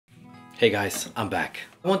Hey guys, I'm back.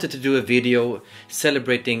 I wanted to do a video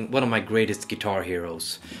celebrating one of my greatest guitar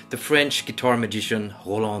heroes, the French guitar magician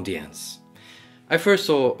ROLAND DYENS. I first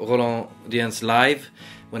saw ROLAND DYENS live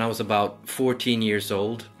when I was about 14 years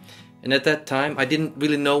old, and at that time I didn't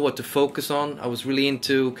really know what to focus on. I was really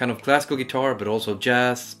into kind of classical guitar but also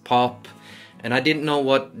jazz, pop, and I didn't know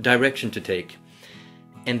what direction to take.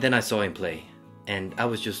 And then I saw him play and I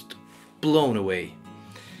was just blown away.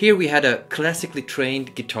 Here we had a classically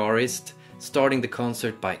trained guitarist starting the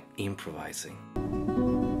concert by improvising.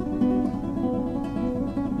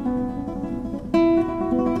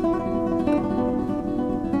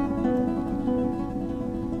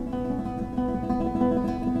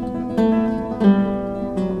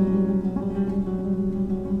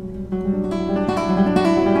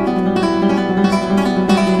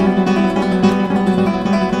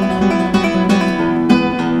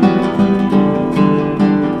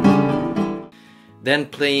 Then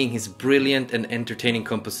playing his brilliant and entertaining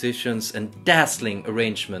compositions and dazzling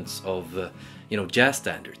arrangements of, jazz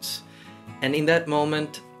standards. And in that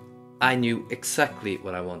moment, I knew exactly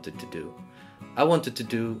what I wanted to do. I wanted to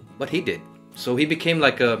do what he did. So he became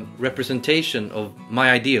like a representation of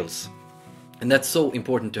my ideals. And that's so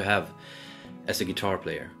important to have as a guitar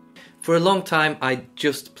player. For a long time, I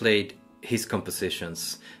just played his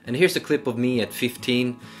compositions. And here's a clip of me at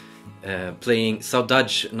 15, playing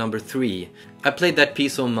Saudade No. 3. I played that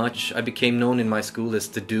piece so much I became known in my school as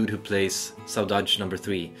the dude who plays Saudade No.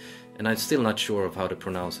 3, and I'm still not sure of how to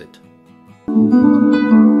pronounce it.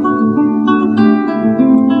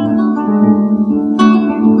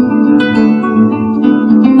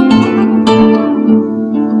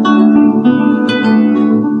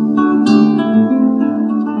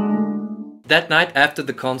 That night after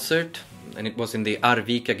the concert, and it was in the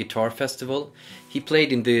Arvika Guitar Festival, he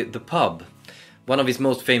played in the pub, one of his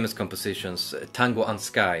most famous compositions, Tango on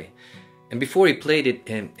Sky. And before he played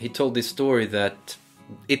it, he told this story that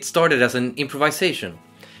it started as an improvisation,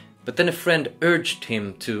 but then a friend urged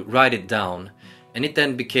him to write it down, and it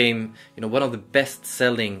then became, one of the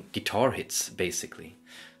best-selling guitar hits, basically.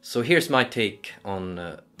 So here's my take on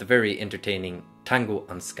the very entertaining Tango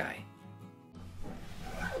on Sky.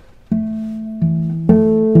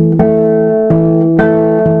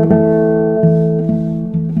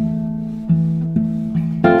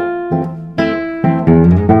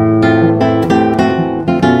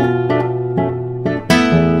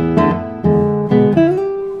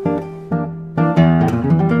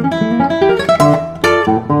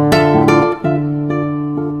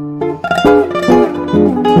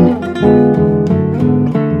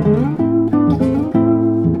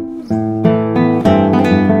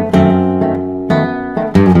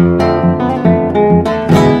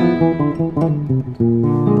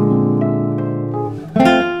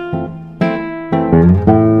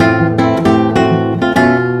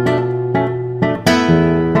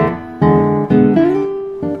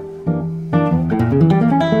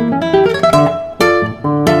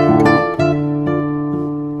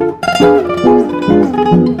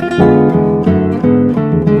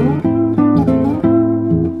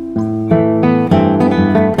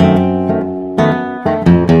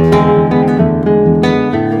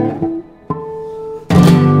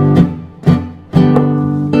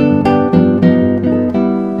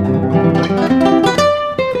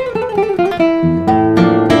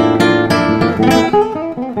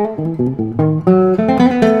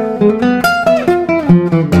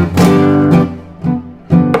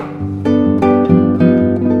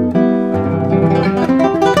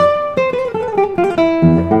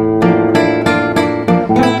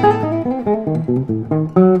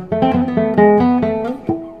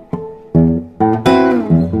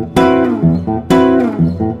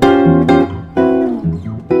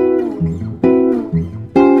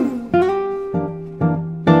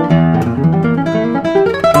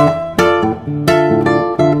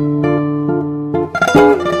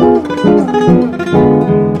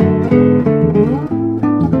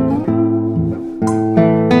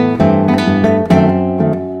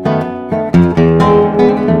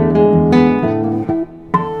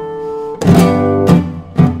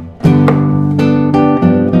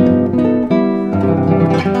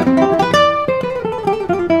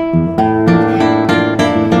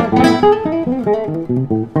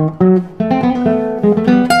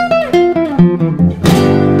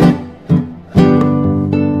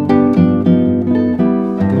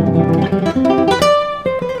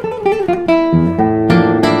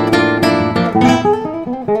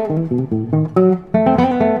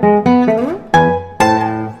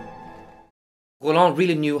 Roland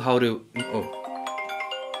really knew how to... Oh.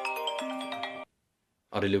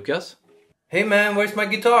 Are det Lucas? Hey man, where's my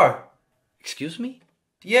guitar? Excuse me?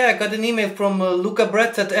 Yeah, I got an email from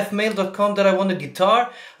lucabretz@fmail.com that I won a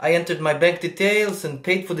guitar. I entered my bank details and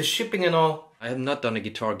paid for the shipping and all. I have not done a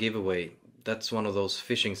guitar giveaway. That's one of those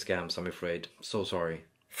phishing scams, I'm afraid. So sorry.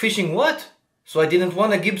 Phishing what? So I didn't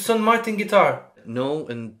want a Gibson Martin guitar? No,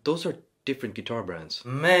 and those are different guitar brands.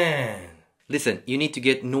 Man. Listen, you need to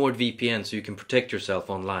get NordVPN so you can protect yourself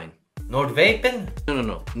online. Nordvapen?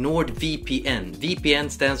 No. NordVPN. VPN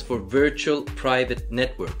stands for Virtual Private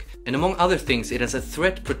Network. And among other things, it has a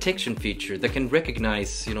threat protection feature that can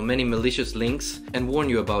recognize, many malicious links and warn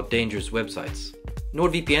you about dangerous websites.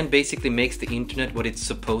 NordVPN basically makes the internet what it's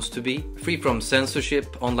supposed to be, free from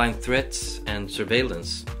censorship, online threats, and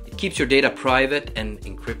surveillance. It keeps your data private and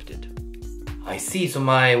encrypted. I see, so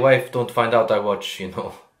my wife don't find out I watch,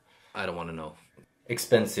 I don't want to know.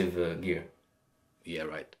 expensive gear. Yeah,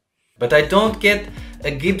 right. But I don't get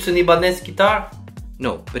a Gibson Ibanez guitar?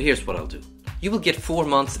 No, but here's what I'll do. You will get 4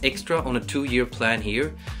 months extra on a 2-year plan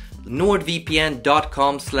here.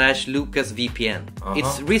 nordvpn.com/lucasvpn.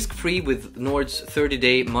 It's risk-free with Nord's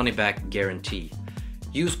 30-day money-back guarantee.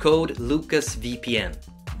 Use code LUCASVPN.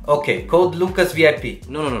 Okay, code LucasVIP.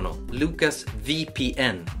 No.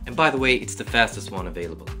 LucasVPN. And by the way, it's the fastest one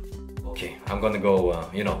available. Okay, I'm gonna go,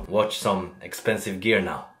 watch some expensive gear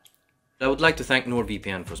now. I would like to thank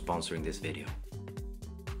NordVPN for sponsoring this video.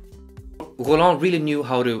 Roland really knew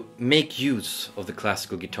how to make use of the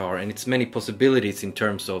classical guitar and its many possibilities in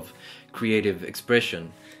terms of creative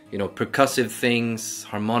expression. Percussive things,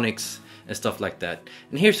 harmonics and stuff like that.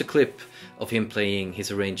 And here's a clip of him playing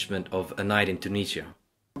his arrangement of A Night in Tunisia.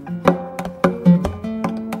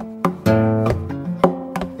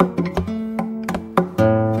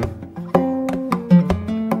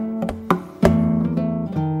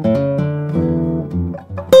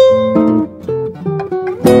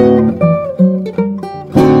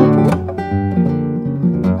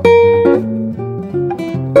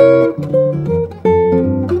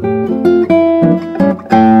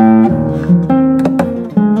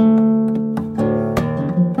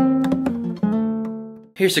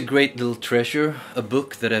 Here's a great little treasure, a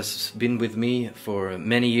book that has been with me for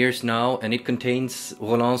many years now, and it contains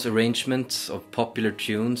Roland's arrangements of popular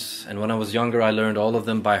tunes, and when I was younger I learned all of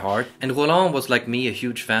them by heart. And Roland was, like me, a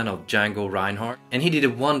huge fan of Django Reinhardt, and he did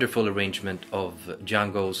a wonderful arrangement of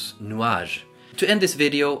Django's Nuage. To end this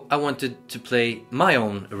video, I wanted to play my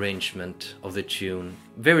own arrangement of the tune,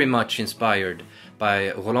 very much inspired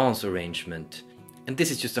by Roland's arrangement. And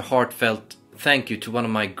this is just a heartfelt thank you to one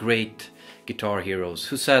of my great guitar heroes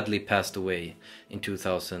who sadly passed away in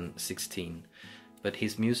 2016. But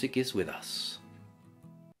his music is with us.